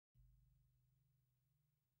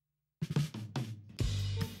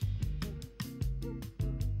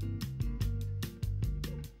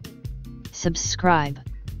Subscribe.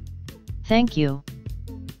 Thank you.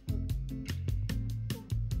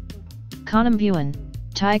 KhanomBuang,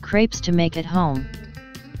 Thai crepes to make at home.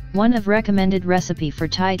 One of recommended recipe for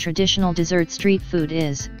Thai traditional dessert street food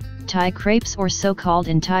is Thai crepes, or so-called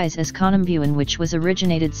in Thais as KhanomBuang, which was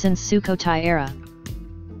originated since Sukhothai era.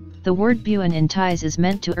 The word buang in Thais is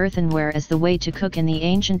meant to earthenware, as the way to cook in the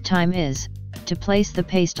ancient time is to place the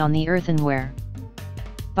paste on the earthenware.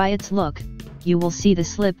 By its look, you will see the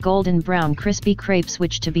slip golden brown crispy crepes,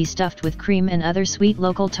 which to be stuffed with cream and other sweet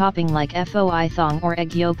local topping like Foi Thong or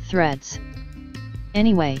egg yolk threads.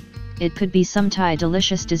 Anyway, it could be some Thai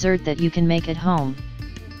delicious dessert that you can make at home.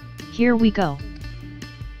 Here we go.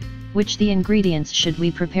 Which the ingredients should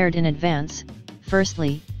we prepared in advance?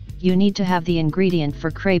 Firstly, you need to have the ingredient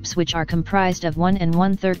for crepes, which are comprised of 1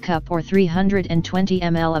 1/3 cup or 320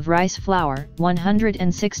 ml of rice flour,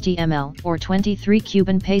 160 ml or 23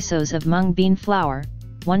 Cuban pesos of mung bean flour,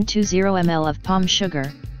 120 ml of palm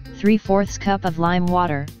sugar, 3/4 cup of lime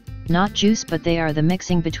water, not juice but they are the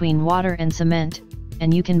mixing between water and cement,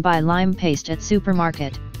 and you can buy lime paste at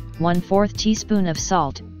supermarket, 1/4 teaspoon of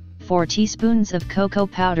salt, 4 teaspoons of cocoa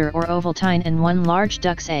powder or Ovaltine, and 1 large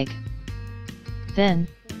duck's egg. Then,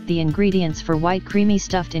 the ingredients for white creamy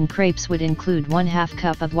stuffed in crepes would include 1/2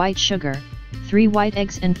 cup of white sugar, 3 white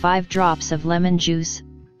eggs and 5 drops of lemon juice,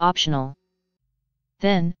 optional.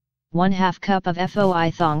 Then, 1/2 cup of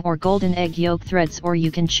Foi Thong or golden egg yolk threads, or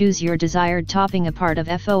you can choose your desired topping a part of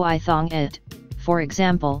Foi Thong it, for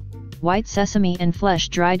example, white sesame and flesh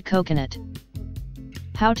dried coconut.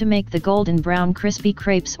 How to make the golden brown crispy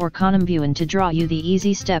crepes or KhanomBuang. To draw you the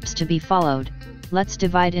easy steps to be followed, let's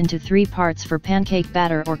divide into 3 parts for pancake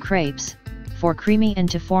batter or crepes, for creamy and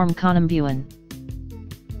to form KhanomBuang.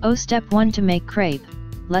 Step 1 to make crepe.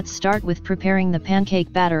 Let's start with preparing the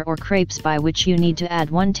pancake batter or crepes, by which you need to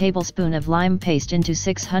add 1 tablespoon of lime paste into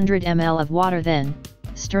 600 ml of water, then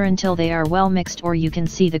stir until they are well mixed, or you can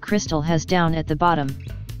see the crystal has down at the bottom.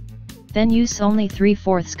 Then use only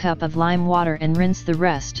 3/4 cup of lime water and rinse the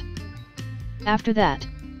rest. After that,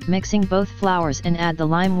 mixing both flours and add the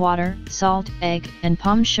lime water, salt, egg, and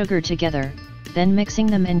palm sugar together, then mixing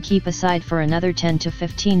them and keep aside for another 10 to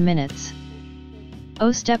 15 minutes.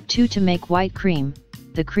 Step 2 to make white cream.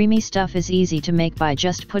 The creamy stuff is easy to make by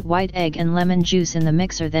just put white egg and lemon juice in the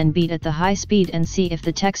mixer, then beat at the high speed and see if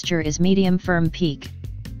the texture is medium firm peak.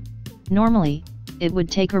 Normally, it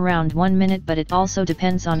would take around 1 minute, but it also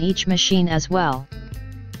depends on each machine as well.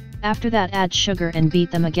 After that, add sugar and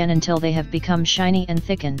beat them again until they have become shiny and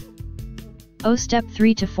thicken. Step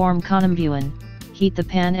 3 to form KhanomBuang. Heat the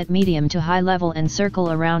pan at medium to high level and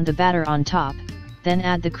circle around the batter on top, then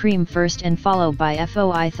add the cream first and follow by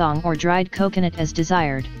Foi Thong or dried coconut as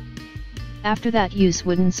desired. After that, use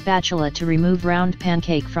wooden spatula to remove round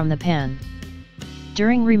pancake from the pan.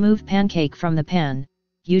 During remove pancake from the pan,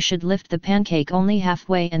 you should lift the pancake only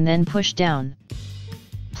halfway and then push down.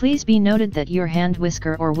 Please be noted that your hand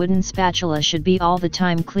whisker or wooden spatula should be all the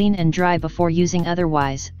time clean and dry before using,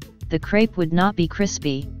 otherwise, the crepe would not be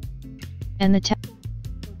crispy. And the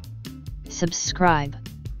subscribe.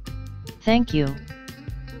 Thank you.